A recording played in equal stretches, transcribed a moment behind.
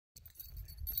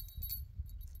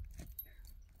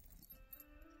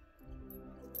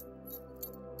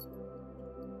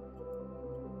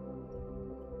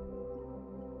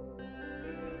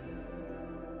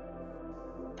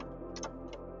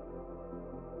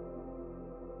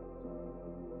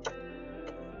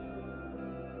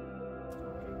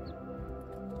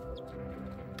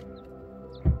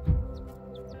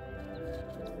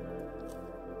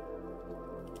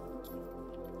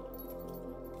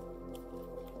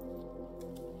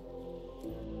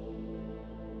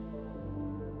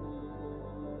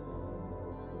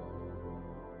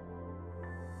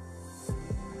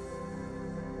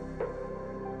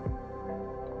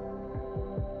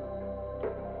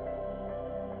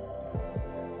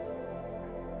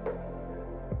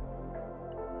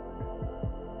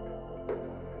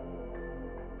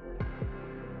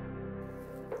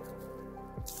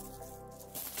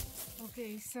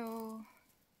Okay, so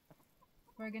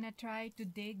we're gonna try to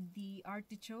dig the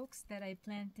artichokes that I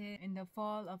planted in the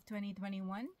fall of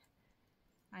 2021.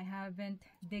 I haven't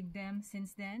digged them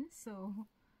since then, so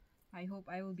I hope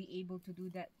I will be able to do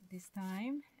that this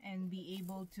time and be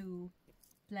able to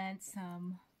plant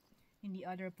some in the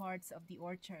other parts of the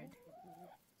orchard.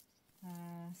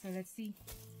 So let's see.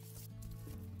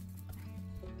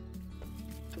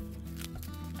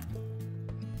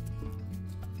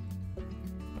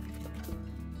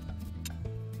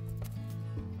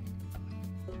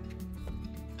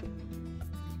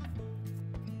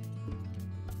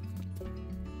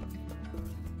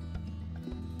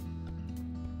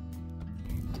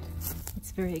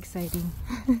 It's very exciting.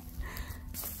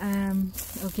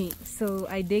 Okay, so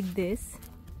I dig this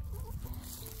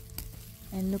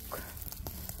and look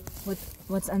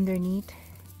what's underneath.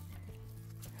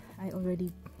 I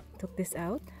already took this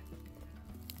out,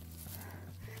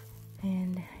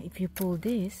 and if you pull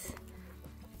this,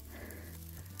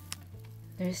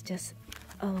 there's just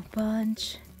a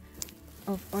bunch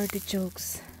of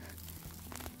artichokes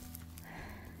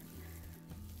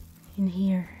in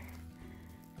here.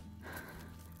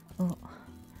 Oh,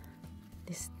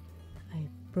 I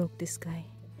broke this guy.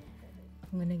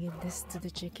 I'm gonna give this to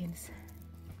the chickens.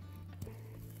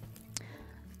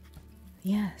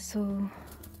 Yeah, so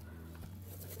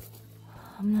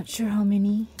I'm not sure how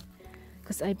many,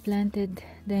 because I planted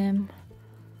them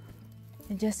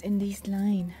just in this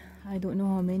line. I don't know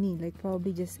how many, like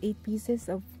probably just 8 pieces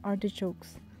of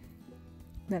artichokes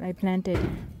that I planted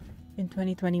in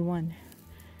 2021.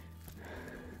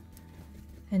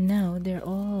 And now they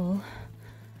all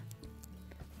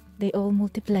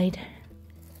multiplied.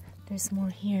 There's more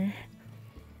here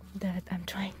that I'm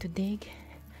trying to dig.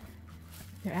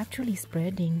 They're actually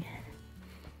spreading.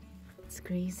 It's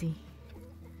crazy.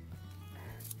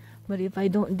 But if I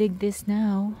don't dig this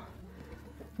now,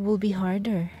 it will be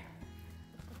harder.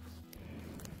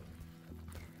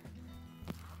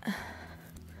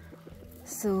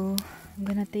 So I'm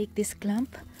gonna take this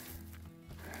clump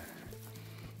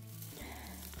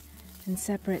and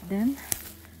separate them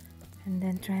and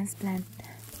then transplant.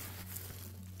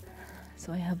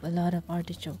 So I have a lot of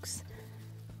artichokes.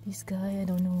 This guy, I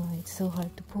don't know why it's so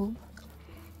hard to pull.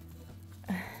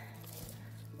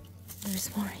 There's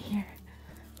more here.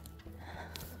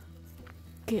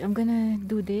 Okay, I'm gonna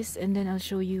do this and then I'll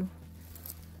show you.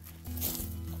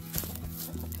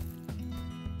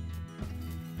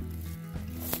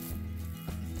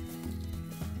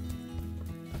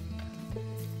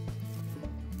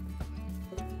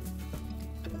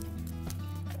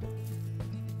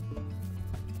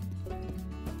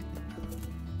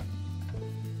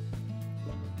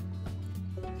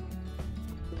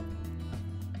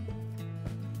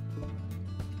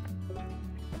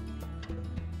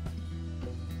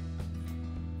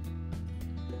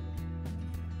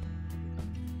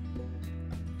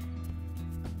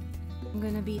 I'm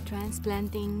gonna be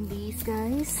transplanting these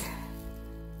guys.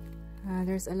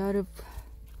 There's a lot of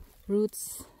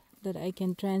roots that I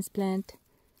can transplant.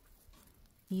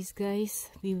 These guys,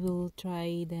 we will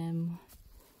try them.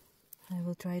 I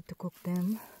will try to cook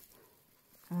them.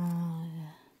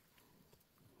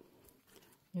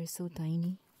 They're so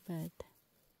tiny, but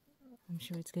I'm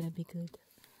sure it's gonna be good.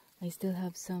 I still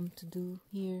have some to do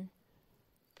here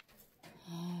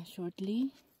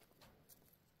shortly.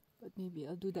 But maybe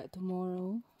I'll do that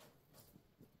tomorrow.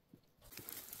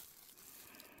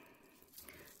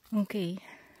 Okay.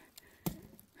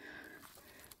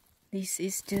 This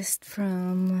is just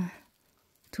from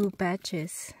 2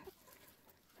 patches.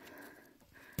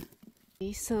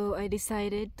 Okay, so I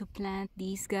decided to plant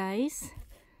these guys,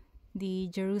 the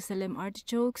Jerusalem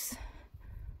artichokes,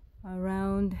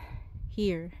 around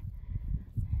here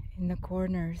in the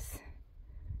corners.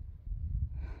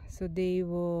 So they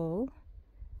will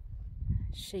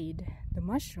shade the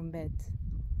mushroom bed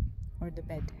or the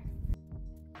bed.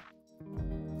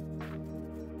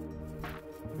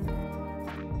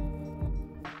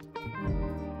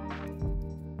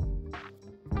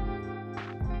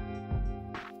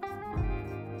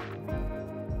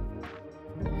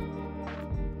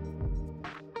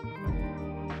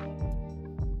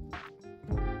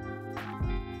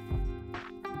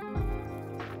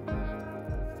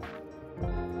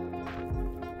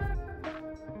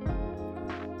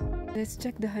 Let's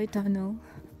check the high tunnel.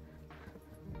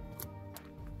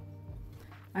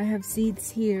 I have seeds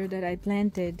here that I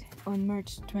planted on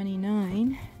March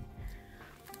 29,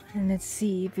 and let's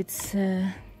see if it's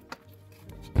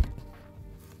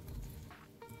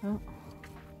Oh,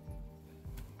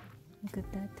 look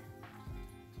at that.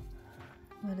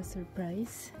 What a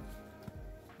surprise.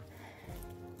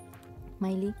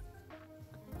 Miley.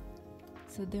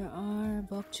 So there are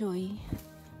bok choy,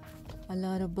 a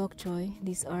lot of bok choy.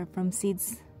 These are from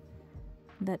seeds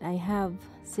that I have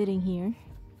sitting here.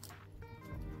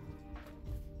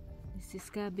 This is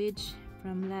cabbage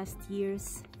from last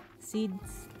year's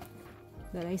seeds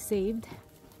that I saved.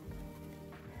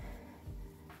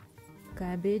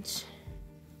 Cabbage,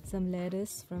 some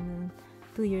lettuce from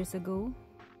 2 years ago.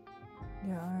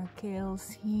 There are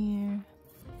kales here,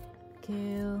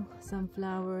 kale, some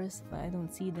flowers, but I don't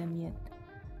see them yet.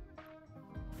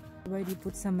 Already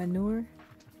put some manure,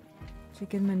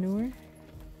 chicken manure,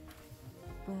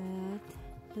 but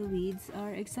the weeds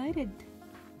are excited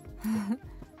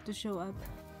to show up.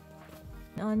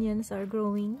 Onions are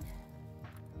growing.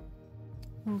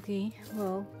 Okay,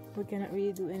 well, we cannot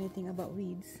really do anything about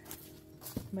weeds,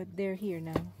 but they're here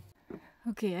now.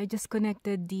 Okay, I just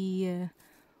connected the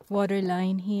water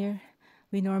line here.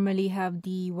 We normally have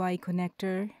the Y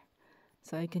connector,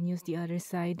 so I can use the other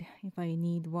side if I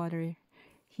need water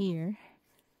here.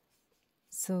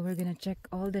 So we're gonna check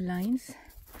all the lines.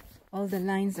 All the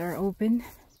lines are open,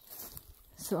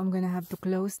 so I'm gonna have to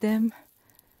close them.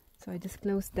 So I just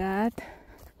closed that.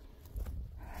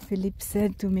 Philip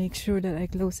said to make sure that I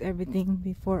close everything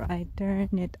before I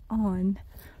turn it on,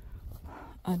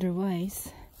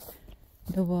 otherwise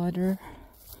the water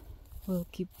will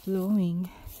keep flowing.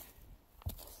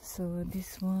 So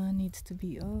this one needs to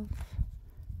be off.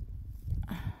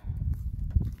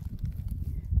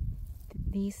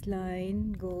 This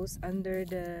line goes under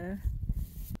the,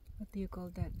 what do you call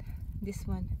that? This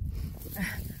one.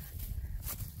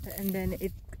 And then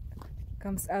it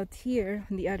comes out here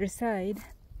on the other side.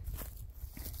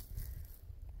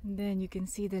 And then you can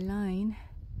see the line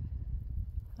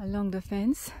along the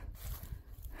fence.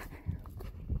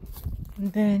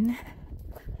 And then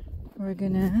we're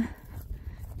gonna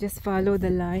just follow the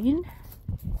line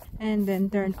and then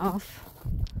turn off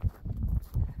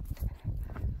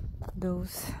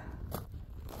those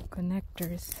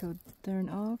connectors. So turn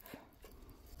off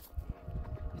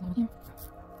here.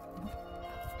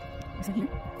 Is it here?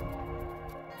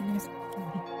 And then it's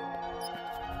over here.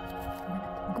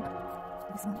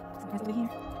 This one. So it's over here.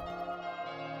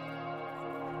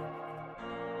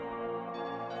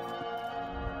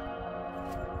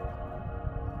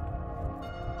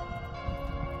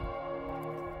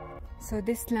 So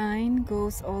this line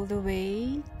goes all the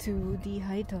way to the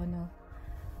high tunnel.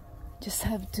 Just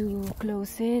have to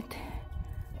close it,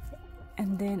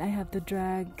 and then I have to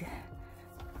drag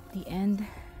the end,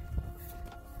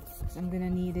 because I'm gonna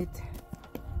need it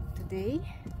today.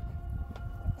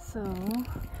 So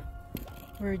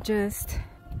we're just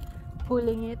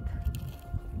pulling it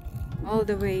all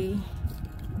the way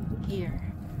here.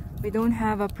 We don't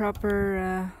have a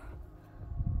proper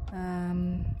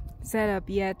setup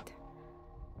yet,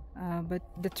 but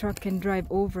the truck can drive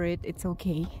over it. It's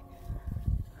okay.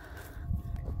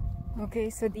 Okay,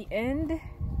 so the end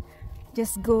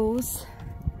just goes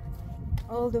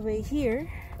all the way here,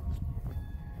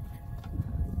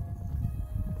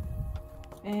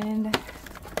 and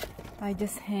I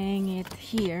just hang it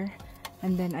here,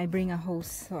 and then I bring a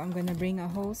hose. So I'm gonna bring a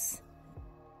hose,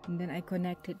 and then I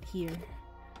connect it here,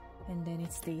 and then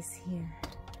it stays here.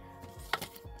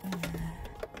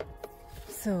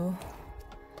 So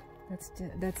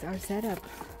that's our setup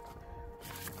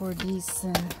for these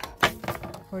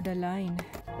for the line.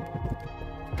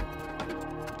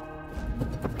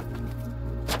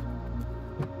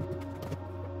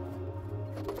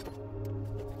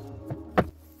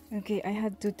 Okay, I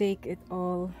had to take it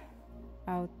all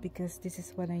out because this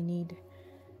is what I need.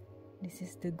 This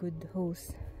is the good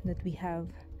hose that we have,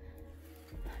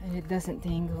 and it doesn't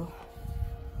tangle.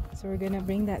 So we're gonna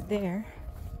bring that there,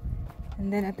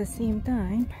 and then at the same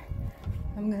time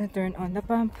I'm gonna turn on the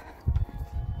pump.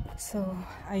 So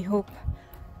I hope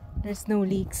there's no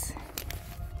leaks.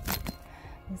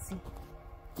 Let's see.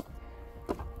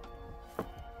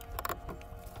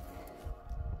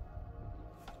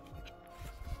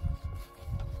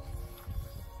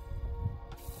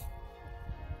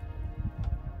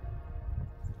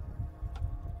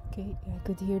 Okay, I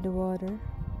could hear the water.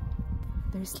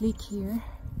 There's leak here.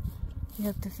 We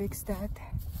have to fix that.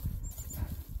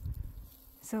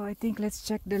 So I think let's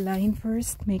check the line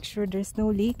first, make sure there's no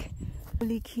leak. No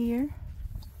leak here.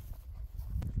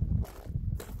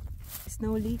 There's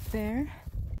no leak there.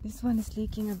 This one is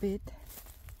leaking a bit.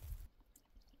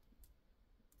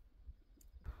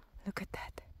 Look at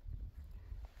that.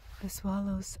 The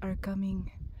swallows are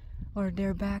coming, or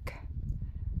they're back.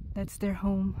 That's their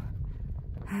home.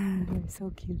 They're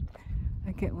so cute.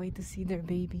 I can't wait to see their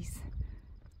babies.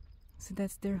 So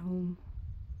that's their home.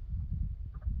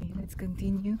 Okay, let's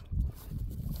continue.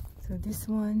 So this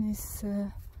one is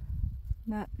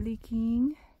not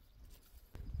leaking.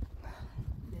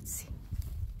 Let's see.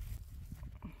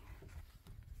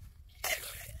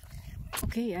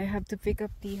 Okay, I have to pick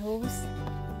up the hose.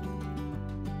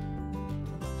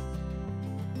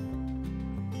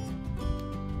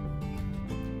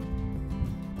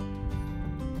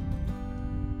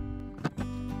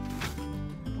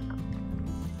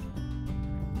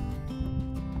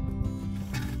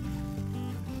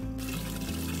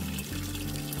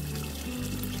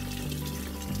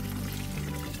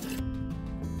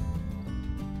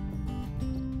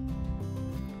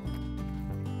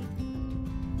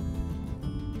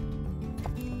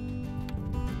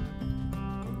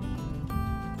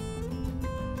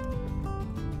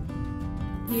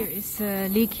 Here is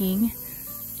leaking.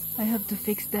 I have to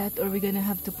fix that, or we're gonna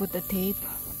have to put a tape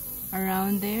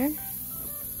around there.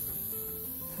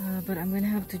 But I'm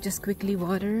gonna have to just quickly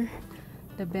water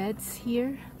the beds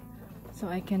here so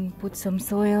I can put some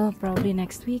soil probably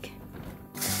next week.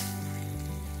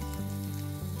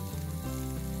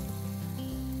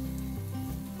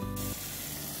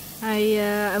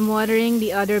 I'm watering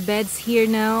the other beds here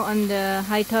now on the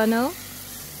high tunnel,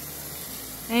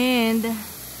 and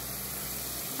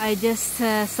I just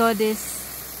saw this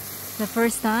the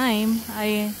first time.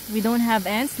 We don't have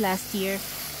ants last year.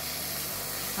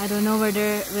 I don't know where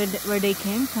they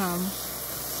came from.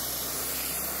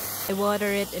 I water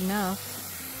it enough,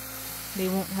 they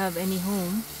won't have any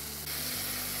home.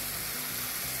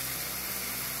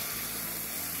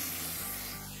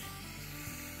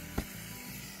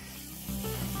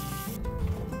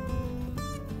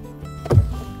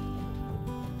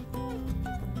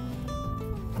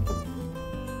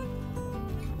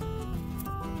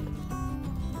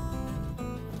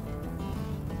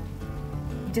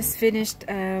 Just finished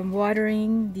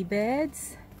watering the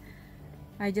beds.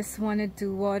 I just wanted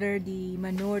to water the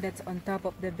manure that's on top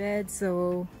of the bed,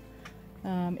 so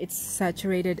it's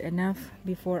saturated enough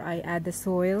before I add the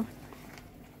soil.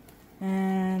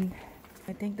 And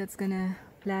I think that's gonna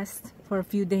last for a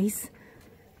few days,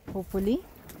 hopefully.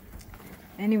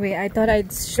 Anyway, I thought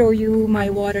I'd show you my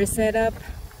water setup.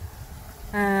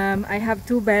 I have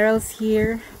 2 barrels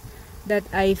here that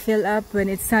I fill up when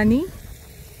it's sunny.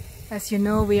 As you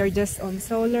know, we are just on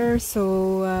solar,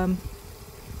 so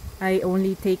I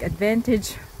only take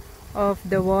advantage of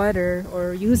the water,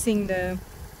 or using the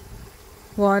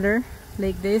water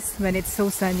like this when it's so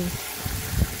sunny.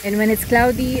 And when it's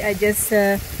cloudy, I just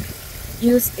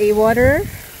use a water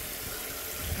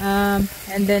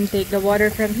and then take the water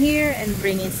from here and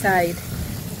bring inside.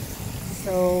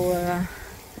 So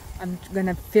I'm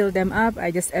gonna fill them up.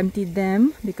 I just emptied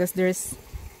them because there's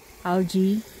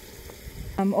algae.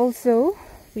 Also,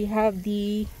 we have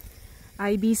the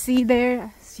IBC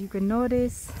there, as you can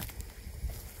notice.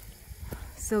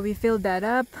 So we filled that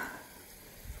up.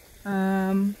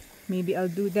 Maybe I'll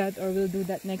do that, or we'll do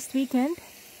that next weekend.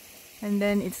 And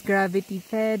then it's gravity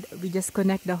fed. We just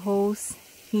connect the hose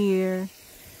here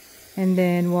and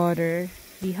then water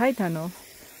the high tunnel.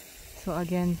 So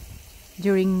again,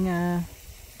 during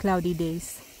cloudy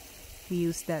days, we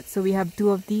use that. So we have 2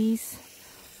 of these,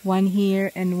 one here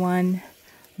and one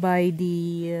by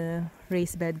the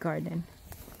raised bed garden.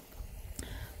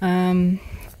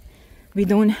 We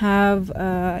don't have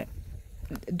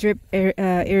drip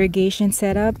irrigation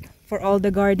setup for all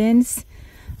the gardens,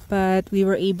 but we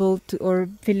were able to, or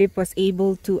Philip was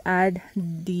able to add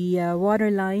the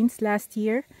water lines last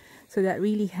year, so that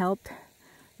really helped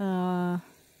in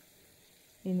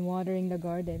watering the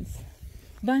gardens.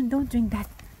 But don't drink that.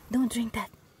 Don't drink that.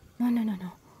 No, no, no,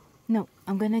 no. No,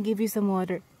 I'm gonna give you some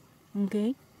water.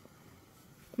 Okay?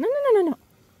 No, no, no, no, no.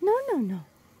 No, no, no.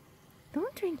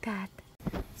 Don't drink that.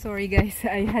 Sorry guys,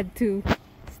 I had to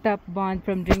stop Bond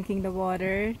from drinking the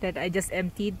water that I just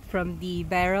emptied from the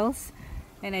barrels,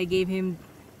 and I gave him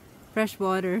fresh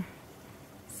water,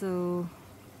 so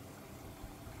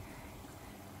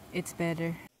it's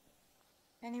better.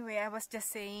 Anyway, I was just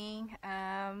saying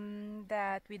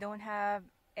that we don't have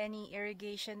any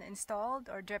irrigation installed,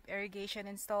 or drip irrigation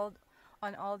installed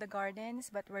on all the gardens,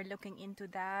 but we're looking into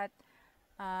that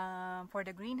for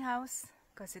the greenhouse,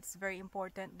 because it's very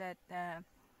important that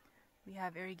we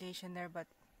have irrigation there, but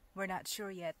we're not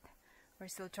sure yet. We're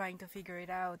still trying to figure it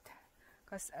out,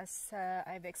 because as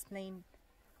I've explained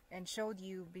and showed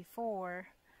you before,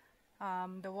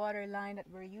 the water line that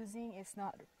we're using is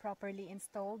not properly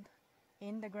installed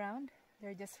in the ground.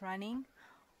 They're just running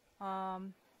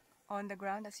on the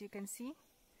ground, as you can see,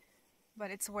 but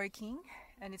it's working.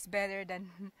 and it's better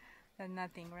than than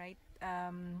nothing, right?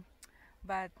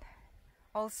 But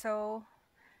also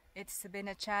it's been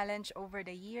a challenge over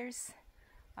the years,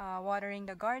 watering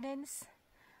the gardens.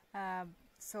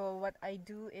 So what I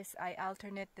do is I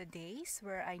alternate the days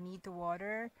where I need to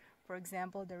water. For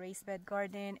example, the raised bed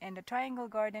garden and the triangle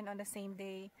garden on the same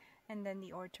day, and then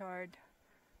the orchard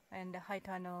and the high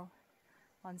tunnel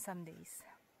on some days.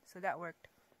 So that worked.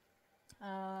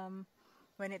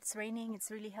 When it's raining, it's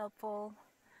really helpful.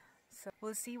 So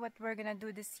we'll see what we're gonna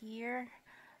do this year.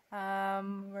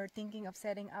 We're thinking of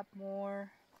setting up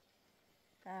more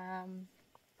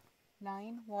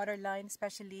water line,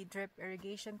 especially drip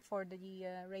irrigation for the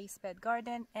raised bed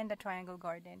garden and the triangle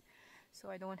garden, so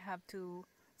I don't have to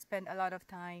spend a lot of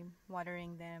time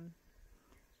watering them.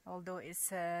 Although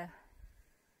it's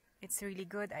really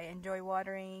good. I enjoy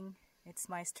watering. It's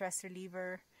my stress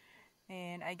reliever,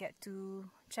 and I get to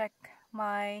check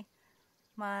my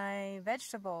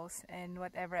vegetables and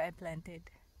whatever I planted.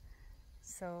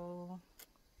 So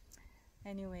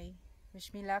anyway,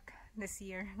 wish me luck this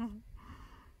year.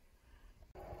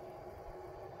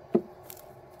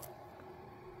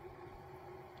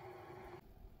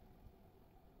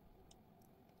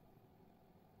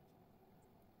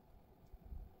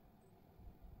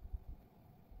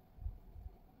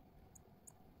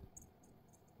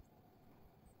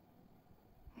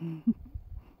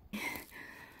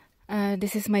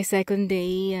 This is my second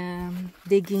day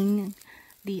digging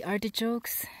the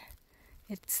artichokes.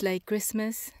 It's like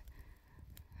Christmas.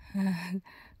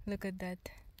 Look at that.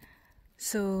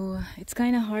 So it's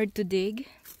kind of hard to dig.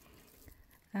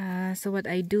 So what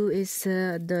I do is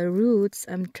the roots,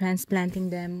 I'm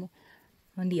transplanting them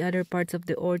on the other parts of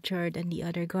the orchard and the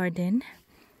other garden.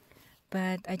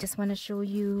 But I just want to show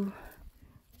you.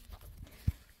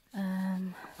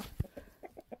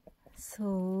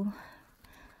 So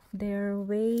they're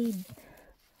way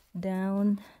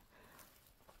down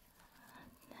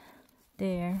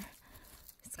there.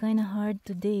 It's kind of hard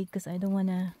to dig because I don't want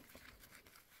to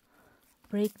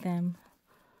break them.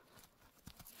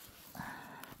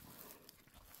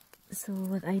 So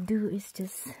what I do is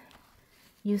just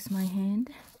use my hand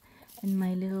and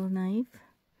my little knife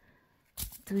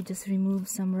to just remove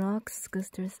some rocks, because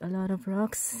there's a lot of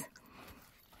rocks.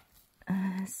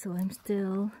 So I'm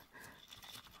still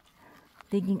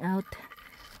digging out.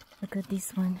 Look at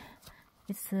this one.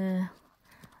 It's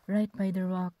right by the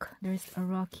rock. There's a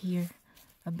rock here,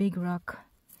 a big rock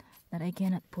that I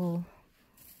cannot pull.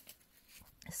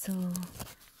 So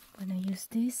I'm gonna use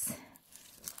this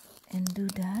and do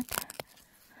that.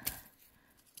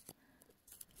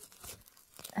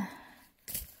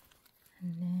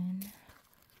 And then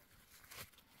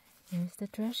here's the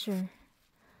treasure,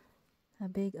 a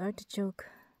big artichoke.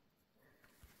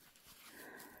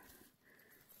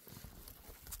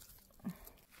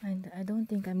 And I don't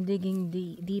think I'm digging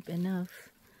deep enough,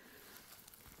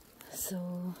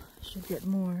 so I should get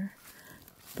more.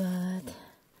 But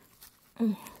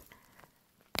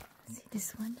see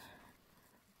this one?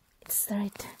 It's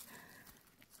right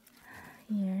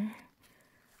here.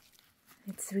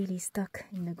 It's really stuck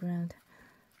in the ground.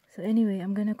 So anyway,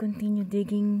 I'm gonna continue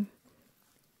digging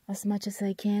as much as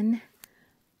I can.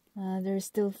 There's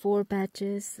still 4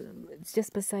 patches. It's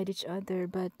just beside each other,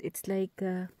 but it's like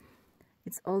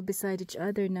it's all beside each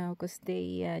other now because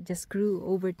they just grew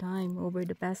over time, over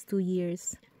the past 2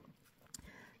 years.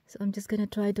 So I'm just gonna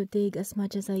try to dig as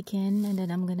much as I can, and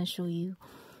then I'm gonna show you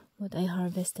what I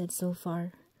harvested so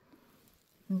far.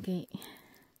 Okay,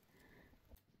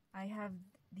 I have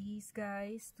these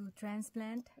guys to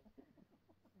transplant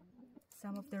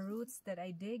some of the roots that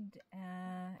I digged,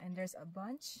 and there's a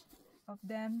bunch of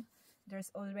them.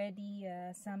 There's already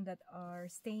some that are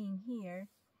staying here,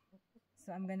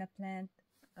 so I'm gonna plant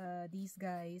these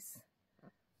guys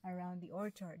around the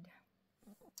orchard.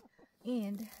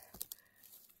 And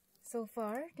so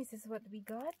far, this is what we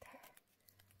got.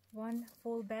 1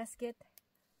 full basket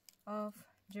of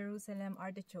Jerusalem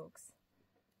artichokes.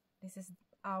 This is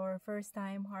our first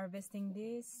time harvesting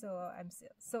this, so I'm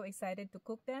so excited to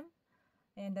cook them.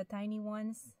 And the tiny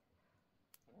ones,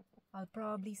 I'll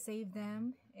probably save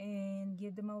them and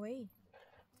give them away.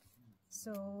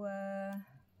 So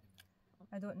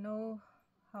I don't know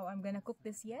how I'm gonna cook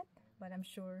this yet, but I'm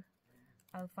sure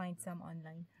I'll find some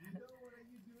online.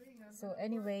 So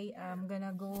anyway, I'm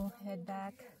gonna go head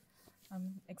back.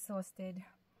 I'm exhausted.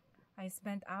 I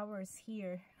spent hours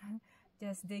here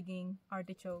just digging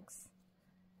artichokes,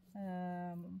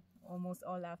 almost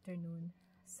all afternoon.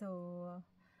 So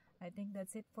I think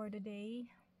that's it for the day,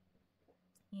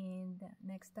 and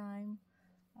next time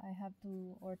I have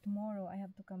to, or tomorrow I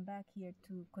have to come back here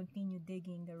to continue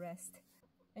digging the rest.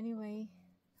 Anyway,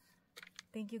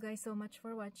 Thank you guys so much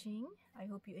for watching. I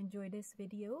hope you enjoyed this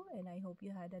video and I hope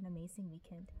you had an amazing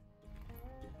weekend.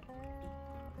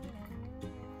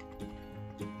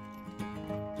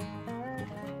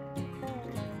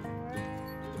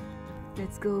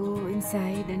 Let's go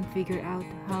inside and figure out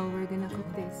how we're gonna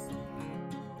cook this.